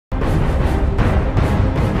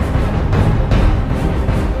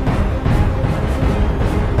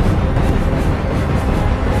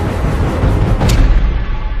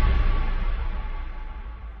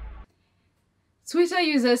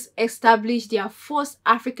Twitter users established their first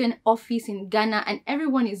African office in Ghana, and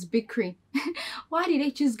everyone is bickering. Why did they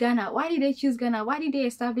choose Ghana? Why did they choose Ghana? Why did they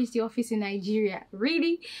establish the office in Nigeria?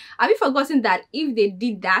 Really? Have you forgotten that if they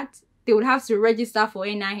did that, they would have to register for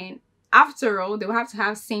NIN? After all, they will have to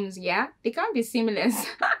have SIMs, yeah? They can't be seamless.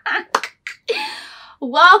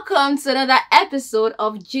 Welcome to another episode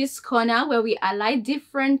of Gist Corner, where we highlight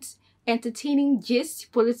different entertaining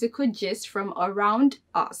gist, political gist from around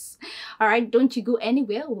us. All right, don't you go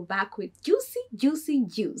anywhere. We're back with juicy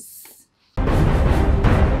juice.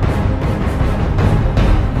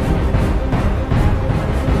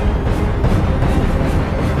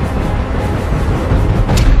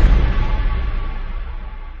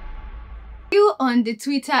 You on the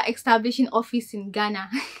Twitter establishing office in Ghana.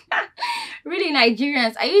 Really,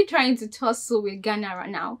 Nigerians, are you trying to tussle with Ghana right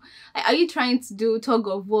now? Like, are you trying to do tug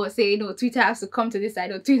of war, say, no, Twitter has to come to this side,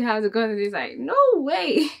 or Twitter has to come to this side? No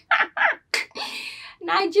way.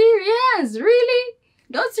 Nigerians, really?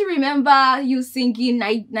 Don't you remember you singing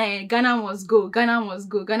Ghana must go, Ghana must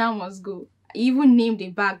go, Ghana must go? You even named a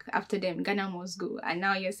bag after them, Ghana must go. And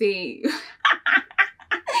now you're saying...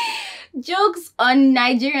 Jokes on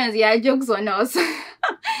Nigerians, yeah, jokes on us.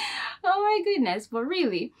 Oh my goodness. But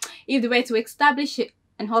really, if they were to establish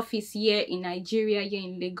an office here in Nigeria, here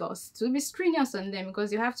in Lagos, it would be strenuous on them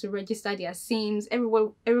because you have to register their SIMs.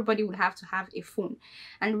 Everybody would have to have a phone,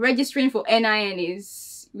 and registering for NIN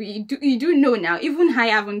is, you do know now. Even I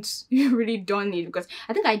haven't really done it because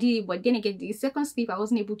I think I did it, but then again, the second sleep I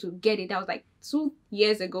wasn't able to get it. That was like 2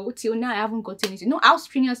 years ago. Till now I haven't gotten it. You know how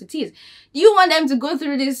strenuous it is. Do you want them to go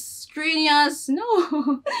through this strenuous?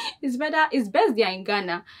 No. It's best they are in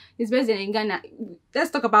Ghana. It's best they're in Ghana.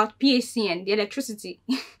 Let's talk about PACN, the electricity.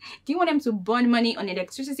 Do you want them to burn money on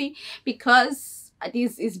electricity? Because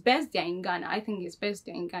it's best they're in Ghana. I think it's best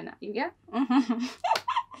they're in Ghana. You get?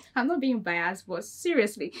 I'm not being biased, but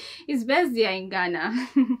seriously, it's best they're in Ghana.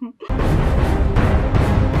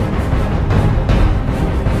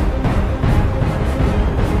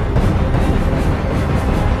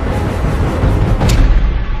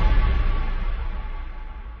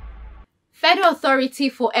 Federal Authority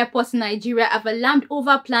for Airports in Nigeria have alarmed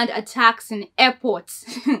over planned attacks in airports.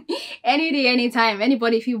 Any day, anytime,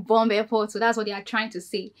 anybody if you bomb airports, so that's what they are trying to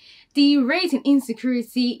say. The rate in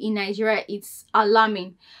insecurity in Nigeria is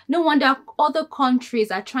alarming. No wonder other countries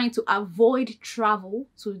are trying to avoid travel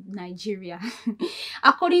to Nigeria.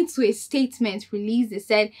 According to a statement released, they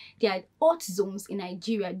said there are hot zones in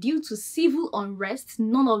Nigeria due to civil unrest.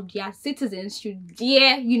 None of their citizens should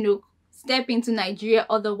dare, step into Nigeria,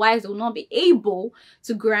 otherwise they will not be able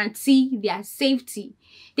to guarantee their safety.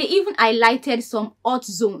 They even highlighted some hot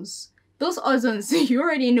zones. Those hot zones, you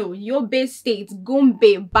already know, Yobe State,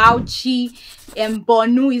 Gombe, Bauchi, and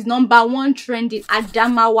Borno is #1 trending.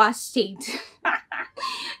 Adamawa State.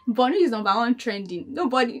 Borno is #1 trending.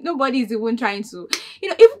 Nobody is even trying to,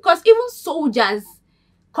 because even soldiers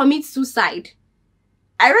commit suicide.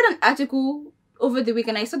 I read an article over the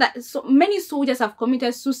weekend. I saw that so many soldiers have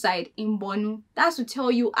committed suicide in Borno. That's to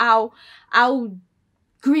tell you how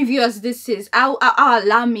grievous this is, how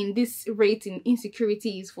alarming this rate in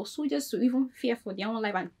insecurity is for soldiers to even fear for their own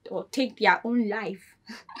life or take their own life.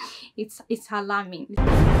 It's alarming.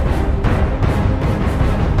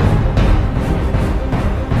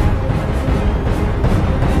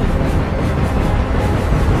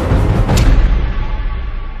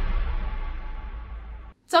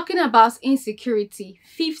 Talking about insecurity,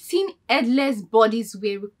 15 headless bodies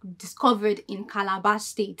were discovered in Calabar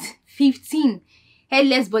State. 15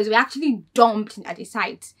 headless bodies were actually dumped at the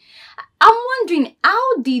site. I'm wondering,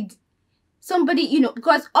 how did somebody,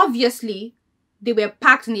 because obviously they were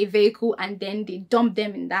packed in a vehicle and then they dumped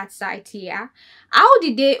them in that site here. How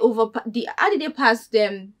did they pass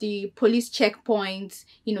them the police checkpoints,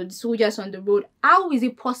 the soldiers on the road? How is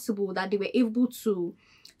it possible that they were able to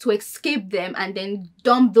escape them and then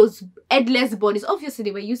dump those headless bodies? Obviously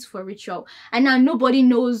they were used for ritual, and now nobody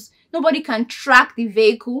can track the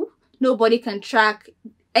vehicle, nobody can track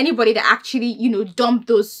anybody that actually dumped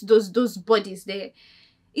those bodies there.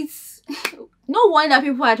 It's no wonder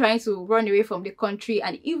people are trying to run away from the country,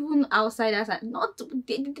 and even outsiders are not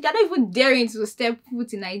even daring to step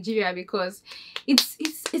foot in Nigeria because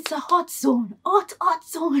it's a hot zone.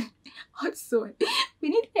 We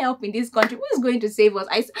need help in this country. Who is going to save us?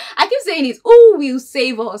 I keep saying it. Who will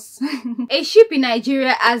save us? A ship in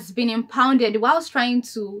Nigeria has been impounded whilst trying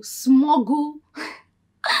to smuggle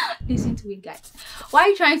listen to it, guys.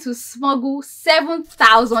 While trying to smuggle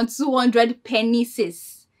 7,200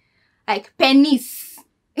 penises. Like pennies.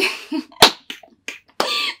 They're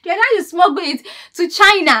trying to smuggle it to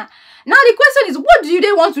China. Now the question is, what do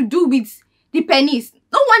they want to do with The pennies.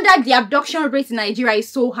 No wonder the abduction rate in Nigeria is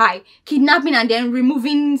so high. Kidnapping and then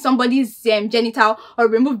removing somebody's genital or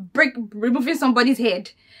removing somebody's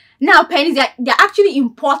head. Now pennies, they're actually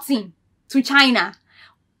importing to China.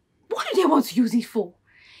 What do they want to use it for?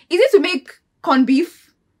 Is it to make corned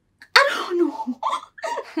beef? I don't know.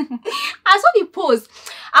 I saw the post.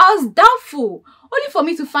 I was doubtful. Only for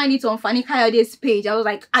me to find it on Fanny Kayode's page. I was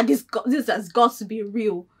like, this has got to be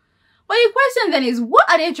real. But the question then is, what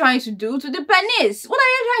are they trying to do to the pennies? What are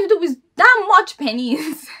they trying to do with that much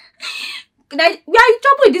pennies? We are in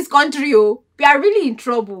trouble in this country, oh. We are really in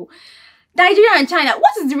trouble. Nigeria and China,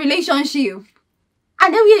 what is the relationship?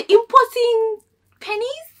 And then we are importing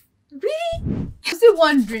pennies? Really? I'm still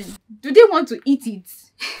wondering, do they want to eat it?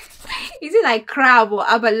 Is it like crab or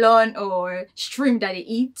abalone or shrimp that they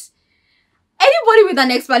eat? Anybody with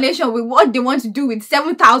an explanation with what they want to do with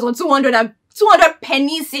 7,200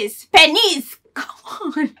 pennies? Pennies!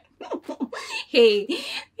 Come on. Hey, you're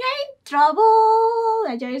in trouble.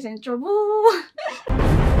 Nigeria's in trouble.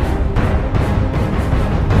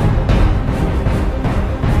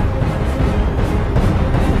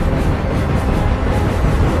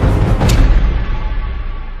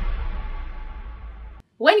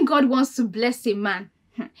 When God wants to bless a man,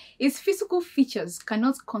 his physical features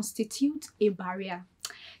cannot constitute a barrier.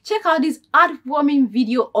 Check out this heartwarming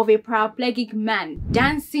video of a paraplegic man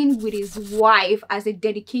dancing with his wife as they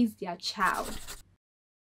dedicate their child.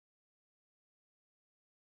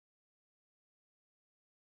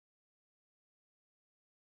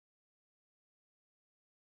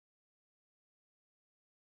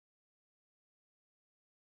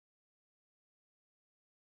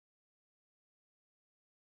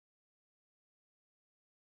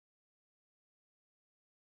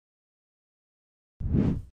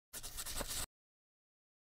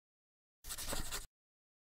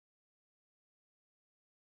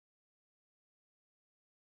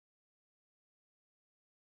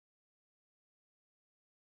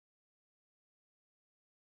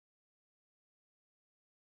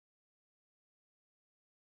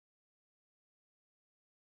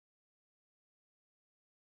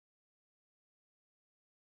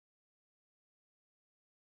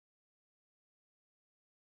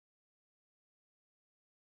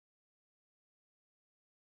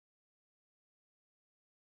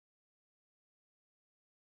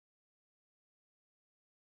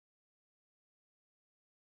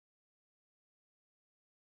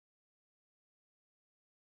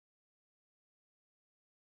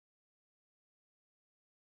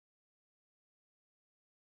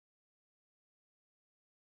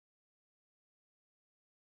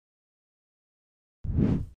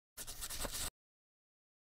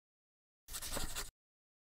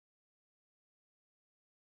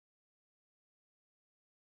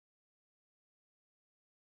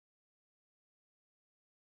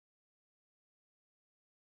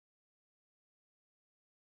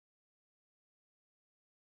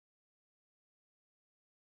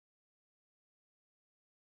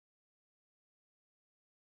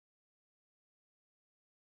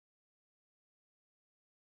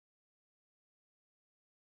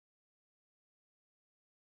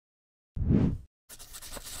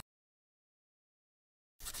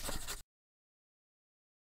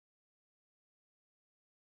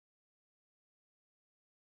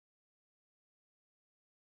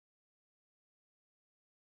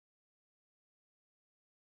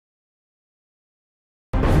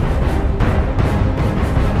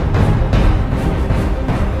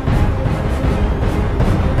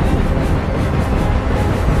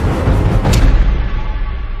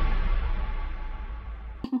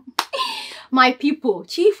 My people,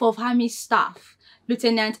 Chief of Army Staff,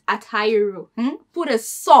 Lieutenant Atayero, put a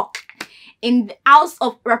sock in the House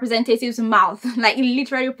of Representatives' mouth. Like, he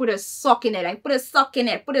literally put a sock in it. Like, put a sock in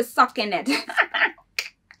it. Put a sock in it.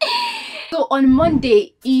 So on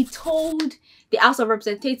Monday, he told the House of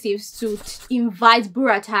Representatives to invite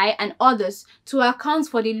Buratai and others to account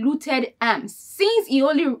for the looted arms since he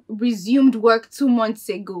only resumed work 2 months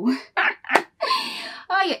ago.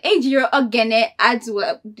 Oh, your again, as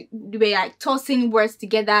well, they were like tossing words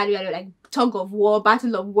together. They were like tug of war,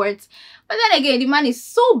 battle of words. But then again, the man is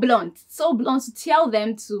so blunt to tell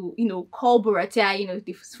them to, you know, call Buratai,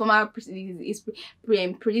 the former his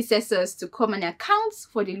predecessors to come and account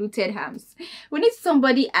for the looted arms. We need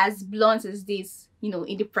somebody as blunt as this, in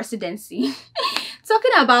the presidency.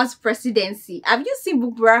 Talking about presidency, have you seen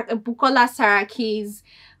Bukola Saraki's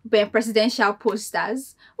presidential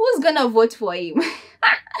posters. Who's gonna vote for him?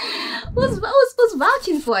 who's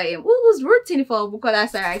vouching for him? Who's rooting for Bukola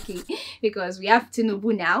Saraki? Because we have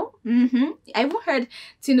Tinubu now. I even heard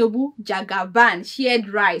Tinubu Jagaban shared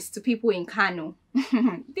rice to people in Kano.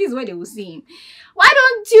 This is where they will see him. Why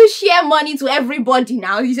don't you share money to everybody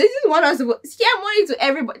now? He says this is one of us share money to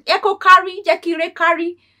everybody. Eko carry, Jakire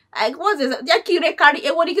carry. Like what's this? Jakire carry.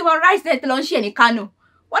 What do you give rice that lunch in Kano?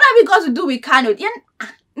 What have we got to do with Kano?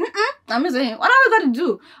 I'm saying, what are we going to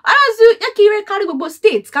do? I don't see Yakire carry both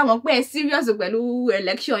states. Come on, we're serious about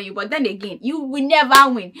election, but then again, you will never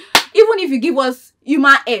win. Even if you give us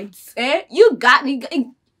human heads, you got it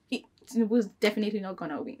was definitely not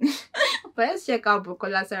gonna win. But let's check out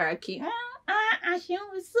Bukola Saraki.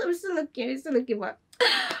 We're still looking, but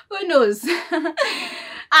who knows?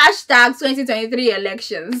 Hashtag 2023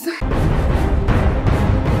 elections.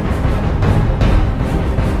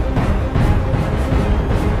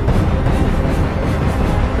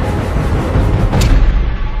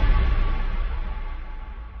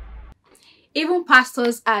 Even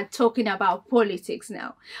pastors are talking about politics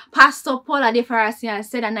now. Pastor Paul Adefarasian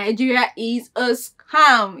said that Nigeria is a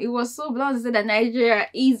scam. It was so blunt to say that Nigeria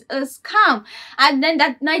is a scam. And then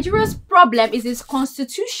that Nigeria's problem is its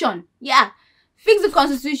constitution. Yeah. Fix the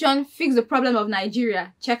constitution, fix the problem of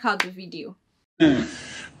Nigeria. Check out the video.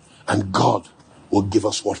 And God will give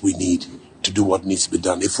us what we need to do what needs to be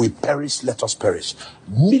done. If we perish, let us perish.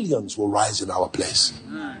 Millions will rise in our place.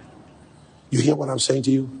 You hear what I'm saying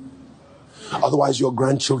to you? Otherwise, your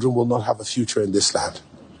grandchildren will not have a future in this land.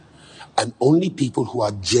 And only people who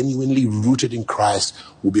are genuinely rooted in Christ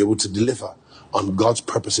will be able to deliver on God's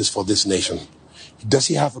purposes for this nation. Does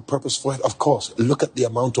he have a purpose for it? Of course. Look at the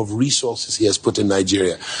amount of resources he has put in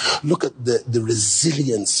Nigeria. Look at the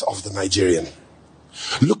resilience of the Nigerian.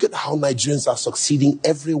 Look at how Nigerians are succeeding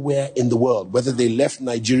everywhere in the world, whether they left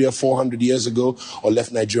Nigeria 400 years ago or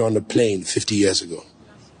left Nigeria on a plane 50 years ago.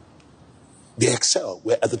 They excel.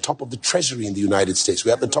 We're at the top of the treasury in the United States.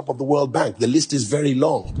 We're at the top of the World Bank. The list is very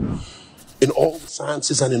long in all the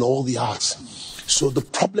sciences and in all the arts. So the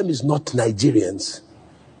problem is not Nigerians.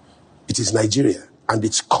 It is Nigeria and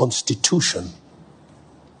its constitution.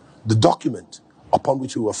 The document upon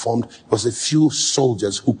which we were formed was a few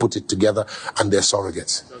soldiers who put it together and their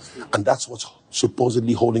surrogates. And that's what's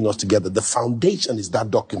supposedly holding us together. The foundation is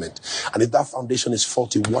that document. And if that foundation is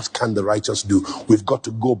faulty, what can the righteous do? We've got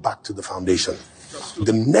to go back to the foundation.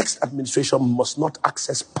 The next administration must not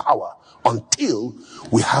access power until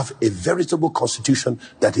we have a veritable constitution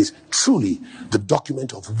that is truly the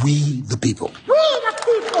document of we the people. We the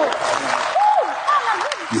people!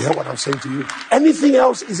 You hear what I'm saying to you? Anything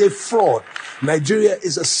else is a fraud. Nigeria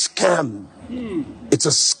is a scam. It's a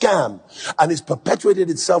scam. And it's perpetuated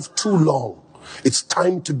itself too long. It's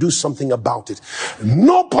time to do something about it.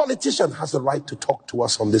 No politician has the right to talk to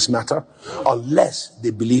us on this matter unless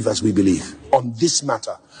they believe as we believe. On this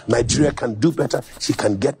matter, Nigeria can do better, she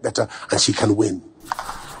can get better, and she can win.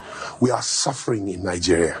 We are suffering in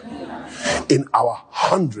Nigeria in our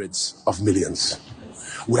hundreds of millions,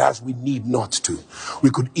 whereas we need not to.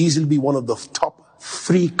 We could easily be one of the top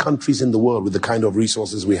 3 countries in the world with the kind of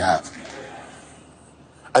resources we have.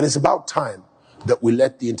 And it's about time that we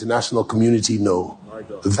let the international community know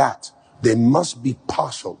that they must be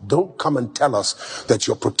partial. Don't come and tell us that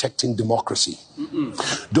you're protecting democracy.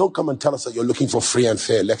 Don't come and tell us that you're looking for free and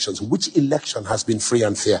fair elections. Which election has been free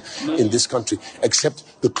and fair in this country? Except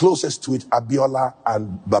the closest to it, Abiola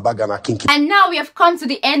and Babagana Kinki. And now we have come to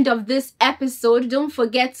the end of this episode. Don't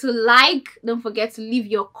forget to like, don't forget to leave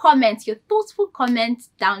your comments, your thoughtful comments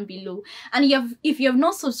down below. And if you have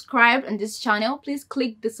not subscribed on this channel, please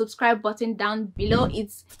click the subscribe button down below.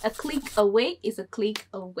 It's a click away. It's a click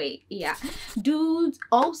away. Yeah. Do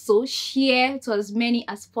also share to as many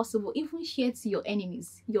as possible. Even share to your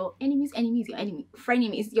enemies, your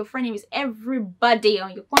frenemies, everybody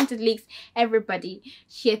on your contact links, everybody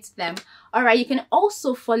share to them. All right, you can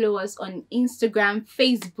also follow us on Instagram,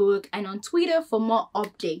 Facebook, and on Twitter for more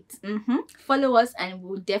updates. Follow us and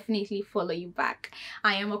we'll definitely follow you back.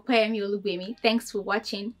 I am Okoyemi Olugbemi. Thanks for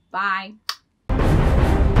watching. Bye.